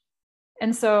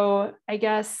 And so I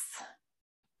guess,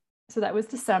 so that was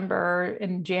December.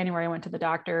 In January, I went to the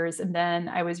doctors, and then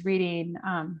I was reading,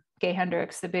 Gay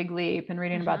Hendricks, The Big Leap, and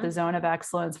reading about the zone of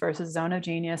excellence versus zone of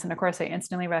genius. And of course I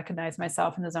instantly recognized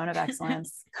myself in the zone of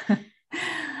excellence.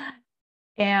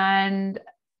 And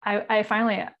I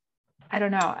finally, I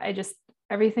don't know,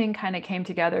 everything kind of came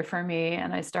together for me.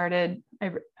 And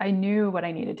I knew what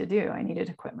I needed to do. I needed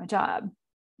to quit my job.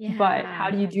 Yeah. But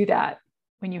how do you do that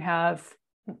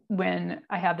when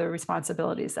I have the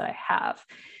responsibilities that I have?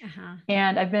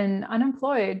 And I've been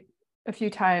unemployed a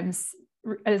few times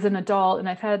as an adult, and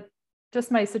I've had just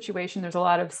my situation. There's a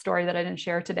lot of story that I didn't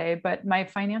share today, but my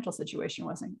financial situation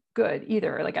wasn't good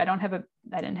either. Like I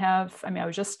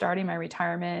was just starting my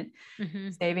retirement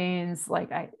savings. Like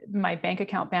my bank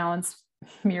account balance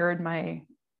mirrored my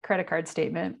credit card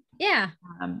statement. Yeah.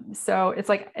 So it's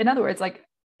like, in other words, like,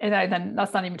 then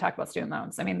let's not even talk about student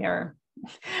loans. I mean, they're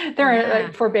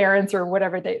like forbearance or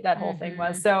whatever that whole thing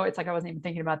was. So it's like, I wasn't even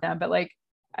thinking about them, but like,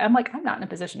 I'm not in a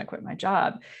position to quit my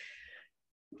job.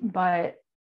 But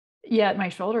yet my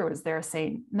shoulder was there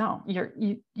saying, no,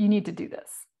 you need to do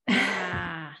this.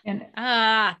 And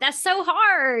that's so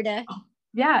hard.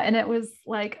 Yeah. And it was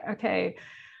like, okay,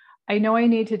 I know I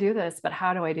need to do this, but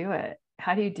how do I do it?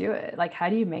 How do you do it? Like, how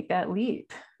do you make that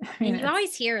leap? I mean, and you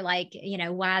always hear, like,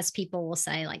 wise people will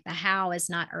say, like, the how is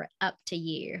not up to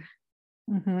you.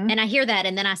 Mm-hmm. And I hear that.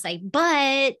 And then I say,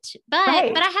 Right. but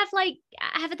I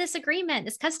have this agreement,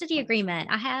 this custody agreement.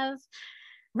 I have.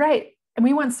 Right. And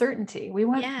we want certainty. We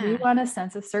Yeah. want a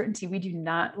sense of certainty. We do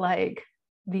not like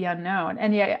the unknown.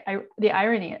 And yeah, the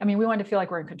irony, I mean, we want to feel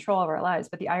like we're in control of our lives,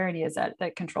 but the irony is that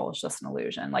control is just an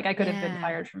illusion. Like I could have been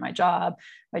fired from my job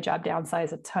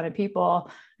downsized a ton of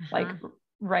people, like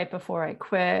right before I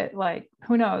quit, like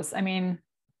who knows? I mean,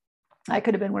 I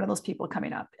could have been one of those people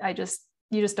coming up.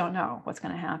 You just don't know what's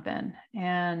going to happen.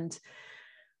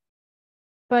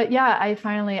 But yeah,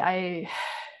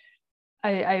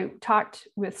 I talked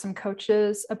with some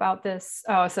coaches about this.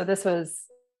 Oh, so this was,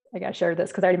 I got to share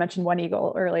this because I already mentioned One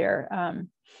Eagle earlier.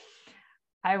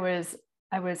 I was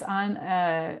on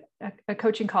a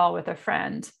coaching call with a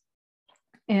friend,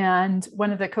 and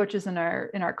one of the coaches in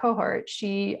our cohort,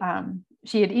 she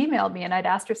had emailed me, and I'd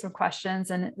asked her some questions,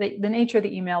 and the nature of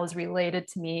the email was related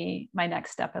to me, my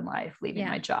next step in life, leaving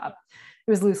my job.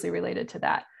 It was loosely related to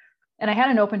that. And I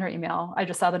hadn't opened her email. I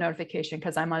just saw the notification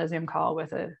because I'm on a Zoom call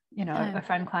with a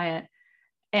friend client.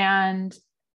 And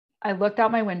I looked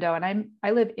out my window, and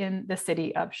I live in the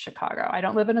city of Chicago. I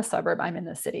don't live in a suburb. I'm in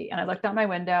the city. And I looked out my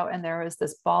window, and there was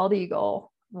this bald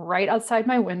eagle right outside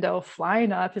my window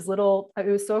flying up. It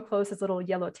was so close. His little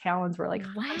yellow talons were like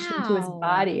punched into his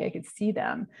body. I could see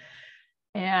them.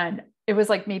 And it was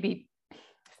like maybe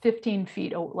 15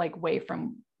 feet like away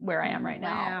from where I am right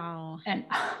now. And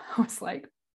I was like,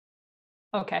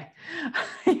 okay,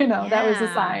 that was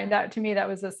a sign. That to me, that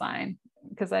was a sign,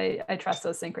 because I trust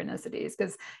those synchronicities,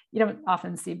 because you don't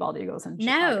often see bald eagles in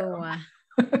Chicago.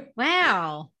 No.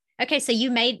 Wow. Okay. So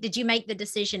did you make the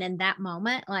decision in that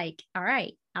moment? Like, all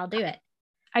right, I'll do it.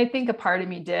 I think a part of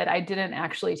me did. I didn't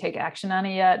actually take action on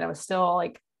it yet. And I was still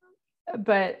like,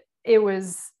 but it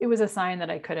was a sign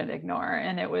that I couldn't ignore.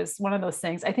 And it was one of those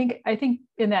things. I think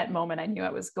in that moment, I knew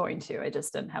I was going to. I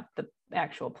just didn't have the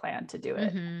actual plan to do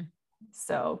it. Mm-hmm.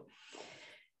 So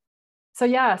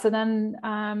yeah. So then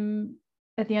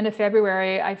at the end of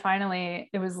February,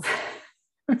 it was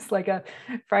like a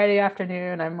Friday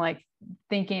afternoon. I'm like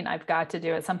thinking, I've got to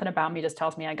do it. Something about me just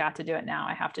tells me I got to do it now.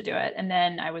 I have to do it. And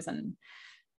then I was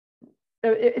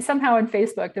somehow in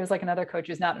Facebook, there was like another coach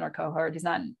who's not in our cohort. He's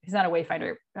not a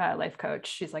Wayfinder life coach.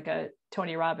 She's like a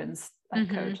Tony Robbins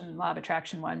coach and Law of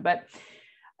Attraction one, but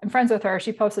I'm friends with her.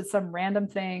 She posted some random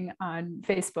thing on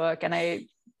Facebook, and I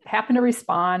happened to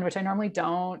respond, which I normally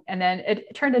don't. And then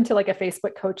it turned into like a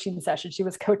Facebook coaching session. She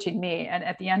was coaching me. And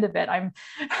at the end of it,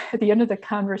 at the end of the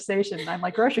conversation, I'm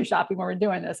like grocery shopping when we're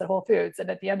doing this at Whole Foods.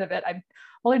 And at the end of it, I'm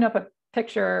holding up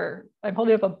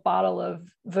a bottle of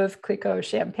Veuve Clicquot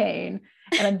champagne,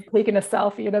 and I'm taking a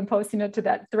selfie, and I'm posting it to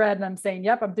that thread, and I'm saying,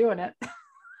 yep, I'm doing it.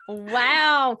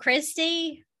 Wow,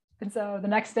 Christy. And so the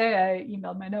next day I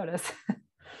emailed my notice.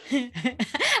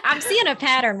 I'm seeing a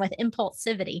pattern with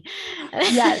impulsivity.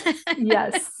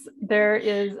 Yes, there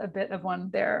is a bit of one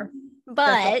there, but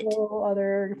that's a whole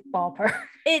other ballpark.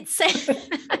 It's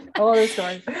whole other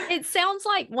story. It sounds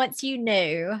like once you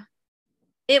knew,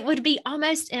 it would be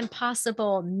almost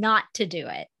impossible not to do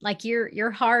it. Like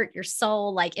your heart, your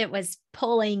soul, like it was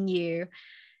pulling you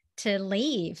to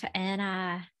leave.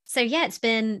 And so yeah,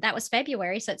 that was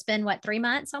February. So it's been what, 3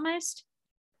 months almost?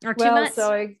 Or 2 months?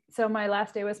 So my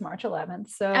last day was March 11th.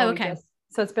 So okay.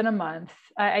 So it's been a month.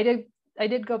 I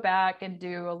did go back and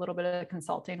do a little bit of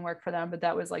consulting work for them, but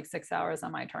that was like 6 hours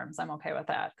on my terms. I'm okay with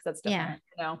that because that's different,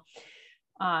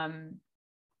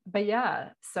 But yeah,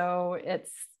 so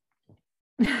it's.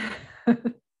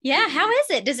 Yeah. How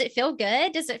is it? Does it feel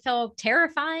good? Does it feel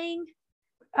terrifying?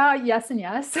 Yes and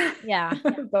yes. Yeah.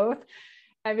 Both.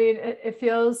 I mean, it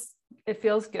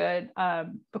feels good.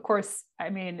 Of course,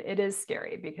 I mean, it is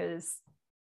scary because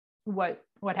what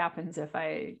happens if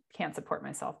I can't support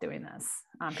myself doing this?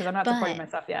 Because I'm not supporting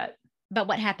myself yet. But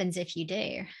what happens if you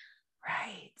do?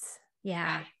 Right.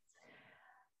 Yeah. Right.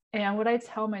 And what I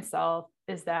tell myself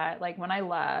is that, like, when I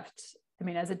left, I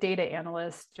mean, as a data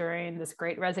analyst during this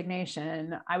great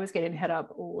resignation, I was getting hit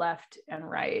up left and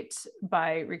right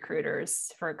by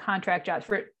recruiters for contract jobs,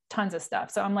 for tons of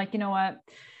stuff. So I'm like, you know what?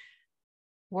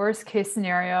 Worst case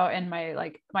scenario, and my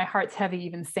heart's heavy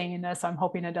even saying this, so I'm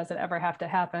hoping it doesn't ever have to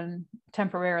happen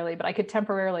temporarily, but I could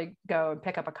temporarily go and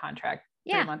pick up a contract,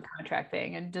 3-month contract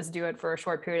thing, and just do it for a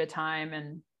short period of time,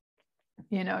 and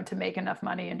to make enough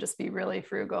money and just be really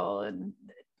frugal and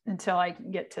until I can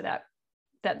get to that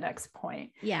next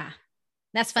point. Yeah.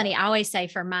 That's funny. I always say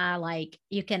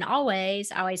you can always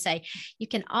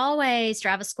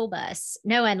drive a school bus,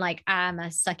 knowing like I'm a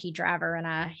sucky driver and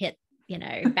I hit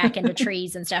back into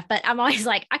trees and stuff. But I'm always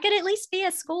like, I could at least be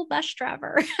a school bus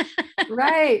driver.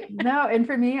 Right. No. And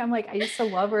for me, I'm like, I used to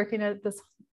love working at this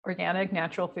organic,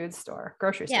 natural food store,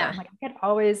 grocery store. Yeah. I'm like, I could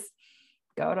always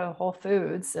go to Whole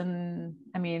Foods. And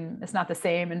I mean, it's not the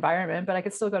same environment, but I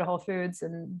could still go to Whole Foods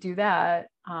and do that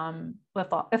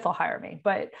if they'll hire me.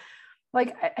 But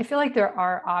like, I feel like there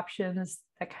are options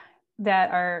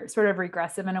that are sort of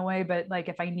regressive in a way, but like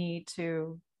if I need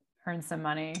to earn some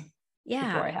money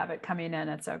before I have it coming in,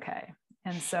 it's okay.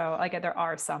 And so like there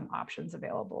are some options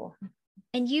available.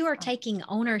 And you are taking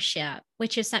ownership,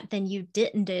 which is something you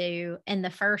didn't do in the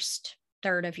first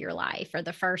third of your life or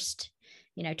the first,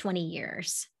 20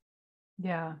 years.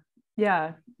 Yeah.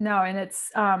 Yeah. No. And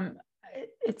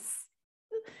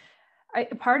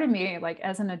part of me, like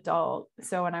as an adult,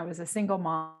 so when I was a single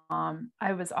mom,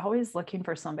 I was always looking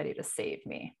for somebody to save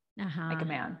me, like a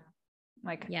man,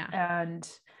 and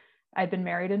I'd been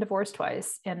married and divorced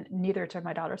twice, and neither to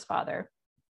my daughter's father.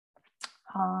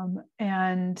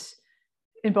 And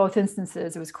in both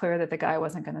instances, it was clear that the guy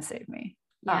wasn't going to save me.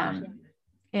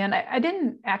 And I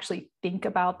didn't actually think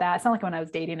about that. It's not like when I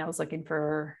was dating, I was looking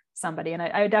for somebody, and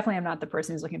I definitely am not the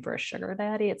person who's looking for a sugar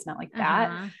daddy. It's not like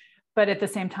that. But at the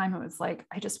same time, it was like,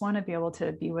 I just want to be able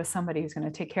to be with somebody who's going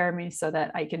to take care of me so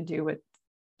that I can so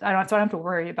I don't have to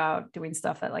worry about doing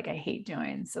stuff that like I hate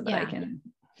doing, so that I can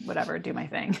do my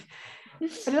thing.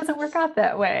 But it doesn't work out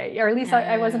that way, or at least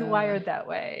I wasn't wired that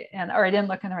way, or I didn't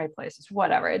look in the right places,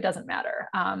 whatever, it doesn't matter.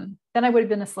 Then I would have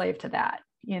been a slave to that,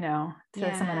 to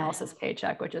someone else's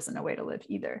paycheck, which isn't a way to live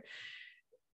either.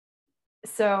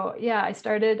 So I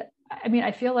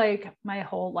I feel like my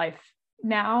whole life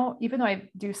now, even though I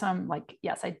do some I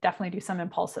definitely do some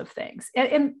impulsive things.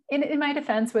 And in my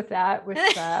defense with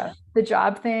the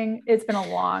job thing, it's been a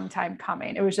long time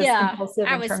coming. It was just impulsive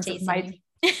in terms of my,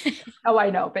 oh, I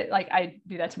know, but like I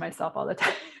do that to myself all the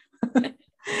time.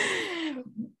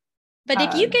 But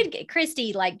if you could,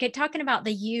 Christy, talking about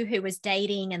the you who was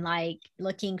dating and like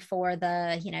looking for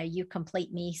the, you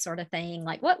complete me sort of thing,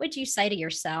 like what would you say to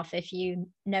yourself if you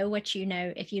know what you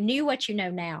know, if you knew what you know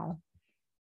now?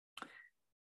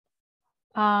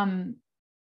 I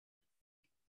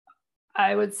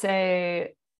would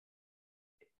say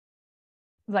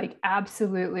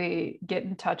absolutely get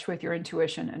in touch with your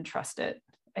intuition and trust it.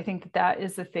 I think that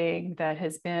is the thing that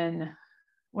has been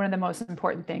one of the most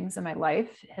important things in my life,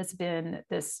 has been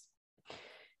this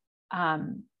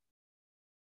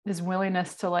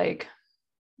willingness to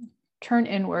turn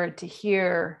inward to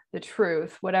hear the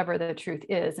truth, whatever the truth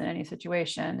is in any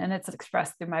situation. And it's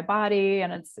expressed through my body,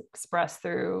 and it's expressed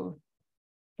through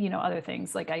other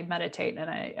things. Like I meditate and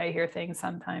I hear things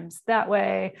sometimes that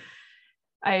way.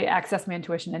 I access my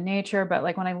intuition in nature, but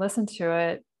when I listen to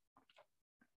it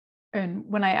and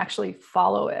when I actually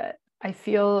follow it, I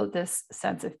feel this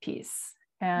sense of peace.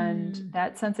 And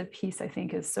that sense of peace, I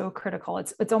think, is so critical.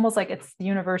 It's almost like it's the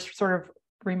universe sort of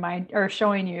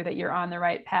showing you that you're on the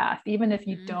right path, even if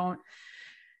you don't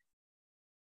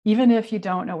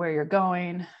know where you're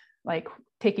going,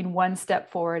 taking one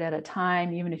step forward at a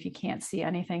time, even if you can't see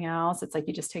anything else. It's like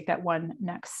you just take that one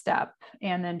next step,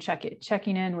 and then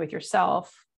checking in with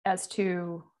yourself as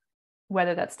to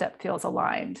whether that step feels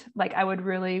aligned. I would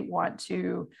really want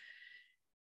to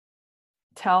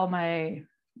tell my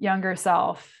younger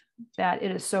self that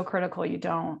it is so critical you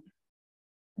don't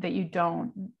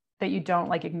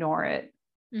ignore it.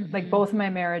 Both of my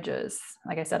marriages,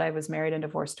 like I said, I was married and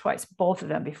divorced twice. Both of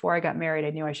them, before I got married,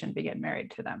 I knew I shouldn't be getting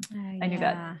married to them. I knew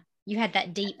that. You had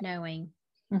that deep knowing.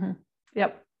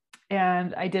 Yep.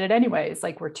 And I did it anyways.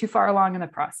 We're too far along in the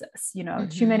process,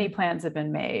 too many plans have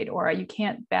been made, or you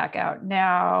can't back out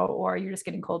now, or you're just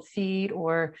getting cold feet,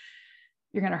 or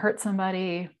you're going to hurt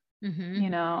somebody.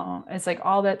 It's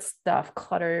all that stuff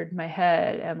cluttered my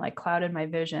head and clouded my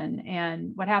vision.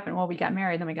 And what happened? Well, we got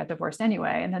married, then we got divorced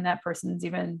anyway. And then that person's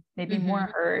even maybe more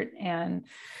hurt. And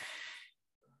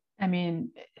I mean,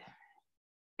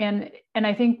 and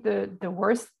I think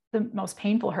the most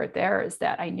painful hurt there is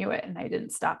that I knew it and I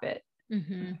didn't stop it.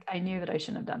 I knew that I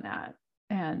shouldn't have done that.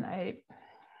 And I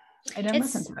didn't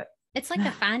listen to it. It's like the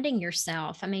finding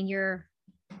yourself. I mean, you're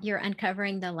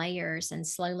uncovering the layers and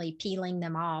slowly peeling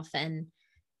them off and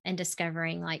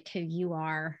discovering who you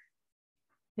are.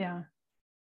 Yeah.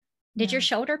 Did your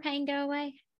shoulder pain go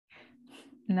away?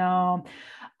 No,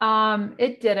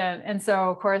 it didn't. And so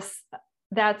of course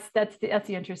that's the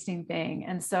interesting thing.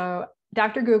 And so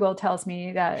Dr. Google tells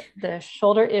me that the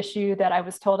shoulder issue that I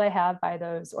was told I have by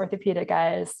those orthopedic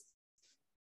guys,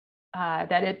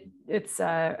 that it's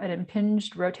an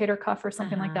impinged rotator cuff or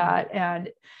something like that. And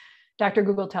Dr.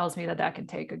 Google tells me that can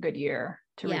take a good year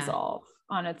to resolve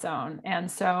on its own.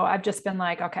 And so I've just been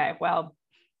like, okay, well,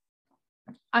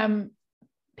 I'm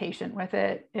patient with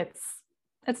it.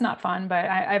 It's not fun, but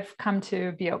I've come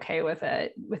to be okay with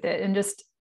it and just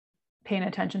paying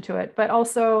attention to it. But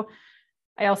also,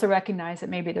 I also recognize that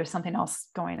maybe there's something else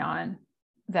going on,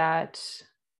 that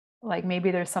like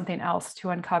maybe there's something else to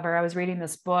uncover. I was reading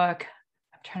this book.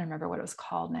 I'm trying to remember what it was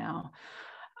called now.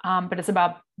 But it's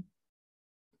about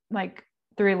like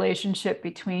the relationship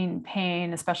between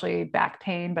pain, especially back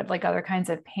pain, but like other kinds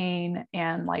of pain,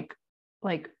 and like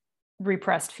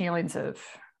repressed feelings of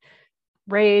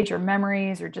rage or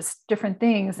memories or just different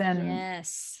things. And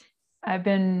yes, I've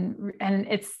been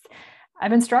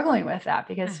struggling with that,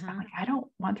 because I'm like, I don't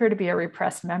want there to be a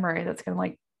repressed memory that's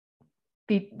going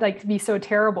to be so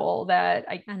terrible that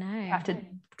I have to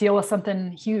deal with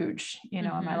something huge, in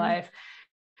my life.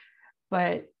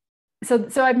 But so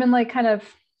I've been like kind of,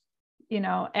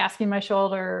 asking my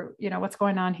shoulder, what's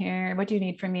going on here? What do you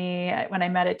need from me? When I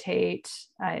meditate,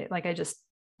 I just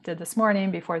did this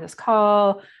morning before this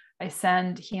call, I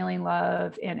send healing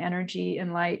love and energy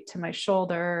and light to my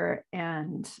shoulder,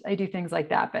 and I do things like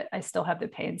that, but I still have the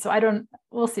pain. So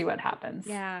we'll see what happens.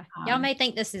 Yeah. Y'all may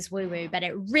think this is woo woo, but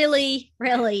it really,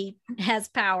 really has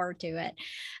power to it.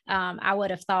 I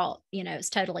would have thought, it's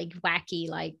totally wacky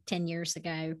like 10 years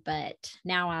ago, but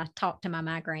now I talk to my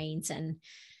migraines and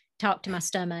talk to my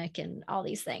stomach and all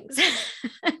these things.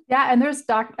 Yeah. And there's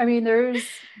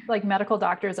like medical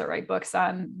doctors that write books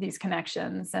on these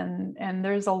connections, and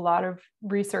there's a lot of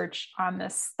research on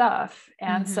this stuff.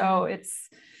 And so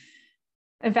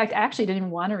in fact, I actually didn't even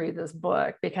want to read this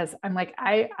book, because I'm like,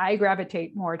 I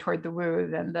gravitate more toward the woo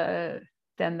than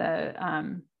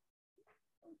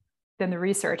the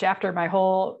research. After my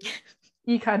whole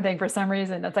econ thing, for some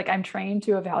reason, it's like, I'm trained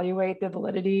to evaluate the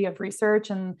validity of research,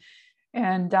 and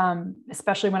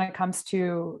especially when it comes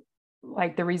to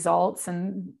like the results,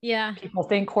 and people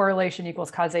think correlation equals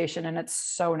causation, and it's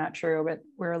so not true. But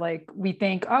we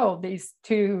think, oh, these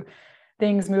two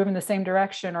things move in the same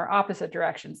direction or opposite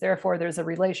directions, therefore there's a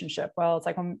relationship. Well, it's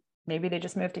like, well, maybe they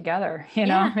just move together,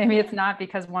 maybe it's not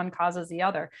because one causes the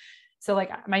other. So like,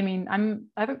 I mean, I'm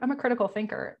a critical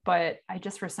thinker, but I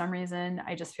just, for some reason,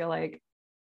 I just feel like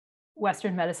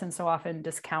Western medicine so often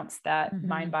discounts that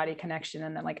mind-body connection.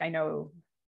 And then like, I know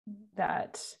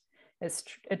that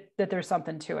that there's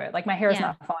something to it. Like my hair is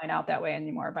not falling out that way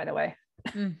anymore, by the way,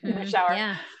 in the shower.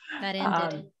 Yeah, that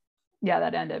ended.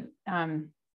 That ended.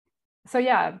 So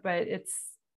yeah, but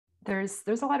there's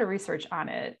a lot of research on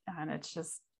it, and it's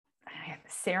just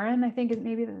Sarin, I think is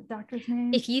maybe the doctor's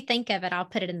name. If you think of it, I'll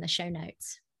put it in the show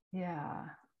notes. Yeah.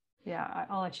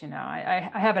 I'll let you know. I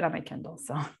have it on my Kindle,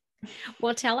 so.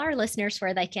 Well, tell our listeners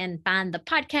where they can find the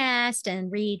podcast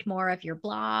and read more of your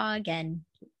blog and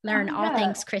learn all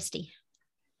things Christy.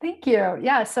 Thank you.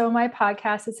 Yeah. So my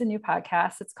podcast, it's a new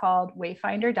podcast. It's called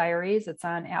Wayfinder Diaries. It's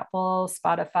on Apple,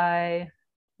 Spotify,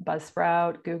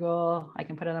 Buzzsprout, Google. I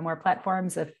can put it on more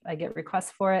platforms if I get requests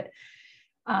for it.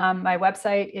 My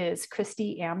website is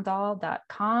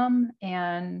christyamdahl.com.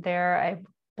 And there I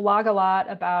blog a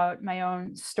lot about my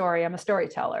own story. I'm a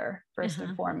storyteller first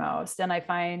and foremost. And I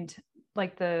find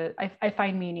I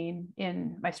find meaning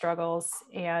in my struggles.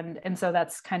 And so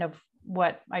that's kind of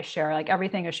what I share. Like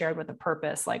everything is shared with a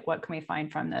purpose. Like, what can we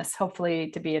find from this?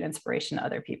 Hopefully to be an inspiration to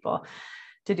other people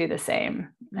to do the same.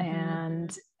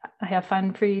 And I have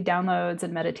fun free downloads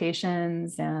and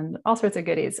meditations and all sorts of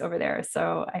goodies over there.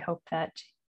 So I hope that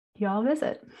you all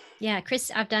visit. Yeah,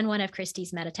 Chris, I've done one of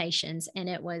Christy's meditations and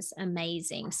it was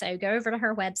amazing. So go over to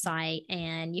her website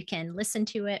and you can listen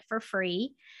to it for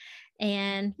free.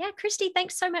 And yeah, Christy,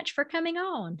 thanks so much for coming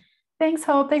on. Thanks,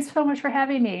 Hope. Thanks so much for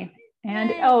having me. And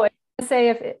my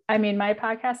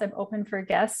podcast, I'm open for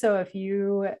guests. So if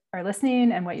you are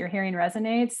listening and what you're hearing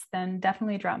resonates, then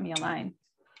definitely drop me a line.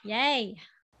 Yay.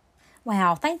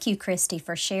 Wow. Thank you, Christy,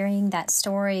 for sharing that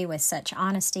story with such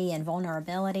honesty and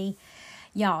vulnerability.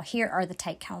 Y'all, here are the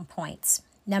take-home points.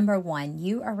 Number 1,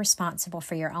 you are responsible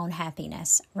for your own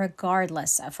happiness,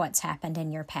 regardless of what's happened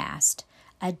in your past.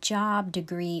 A job,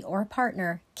 degree, or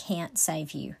partner can't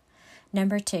save you.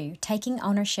 Number 2, taking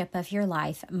ownership of your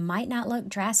life might not look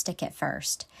drastic at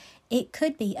first. It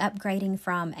could be upgrading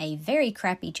from a very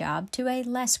crappy job to a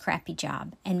less crappy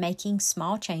job and making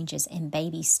small changes in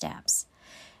baby steps.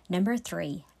 Number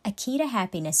 3, a key to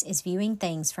happiness is viewing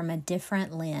things from a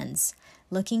different lens,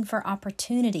 looking for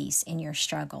opportunities in your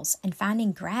struggles, and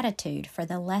finding gratitude for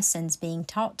the lessons being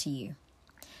taught to you.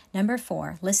 Number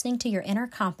 4, listening to your inner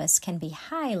compass can be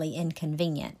highly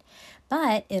inconvenient,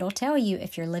 but it'll tell you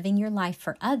if you're living your life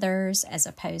for others as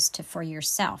opposed to for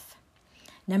yourself.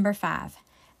 Number 5,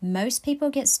 most people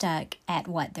get stuck at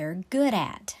what they're good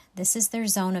at. This is their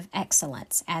zone of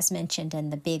excellence, as mentioned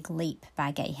in The Big Leap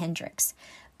by Gay Hendricks.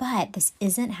 But this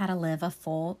isn't how to live a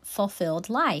fulfilled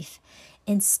life.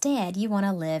 Instead, you want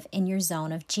to live in your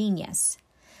zone of genius.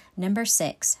 Number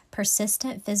 6,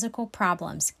 persistent physical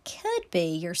problems could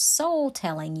be your soul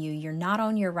telling you you're not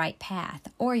on your right path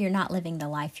or you're not living the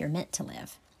life you're meant to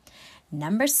live.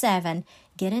 Number 7,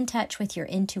 get in touch with your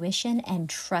intuition and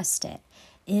trust it.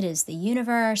 It is the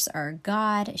universe or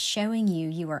God showing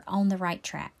you are on the right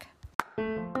track.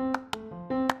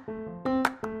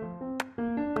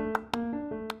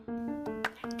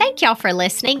 Thank y'all for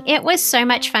listening. It was so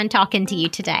much fun talking to you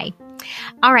today.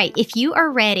 All right, if you are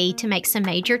ready to make some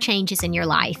major changes in your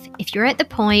life, if you're at the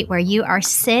point where you are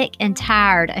sick and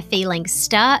tired of feeling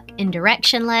stuck and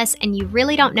directionless and you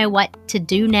really don't know what to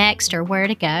do next or where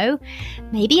to go,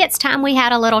 maybe it's time we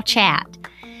had a little chat.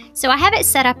 So I have it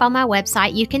set up on my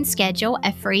website. You can schedule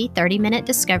a free 30-minute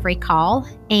discovery call,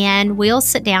 and we'll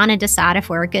sit down and decide if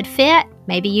we're a good fit.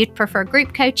 Maybe you'd prefer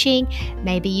group coaching,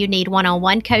 maybe you need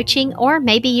one-on-one coaching, or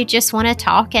maybe you just want to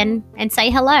talk and say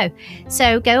hello.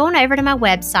 So go on over to my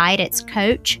website. It's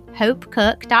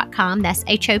CoachHopeCook.com. That's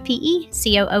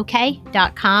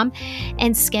HopeCook.com,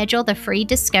 and schedule the free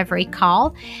discovery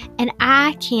call. And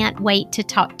I can't wait to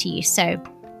talk to you. So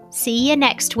see you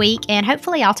next week, and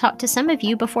hopefully I'll talk to some of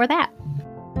you before that.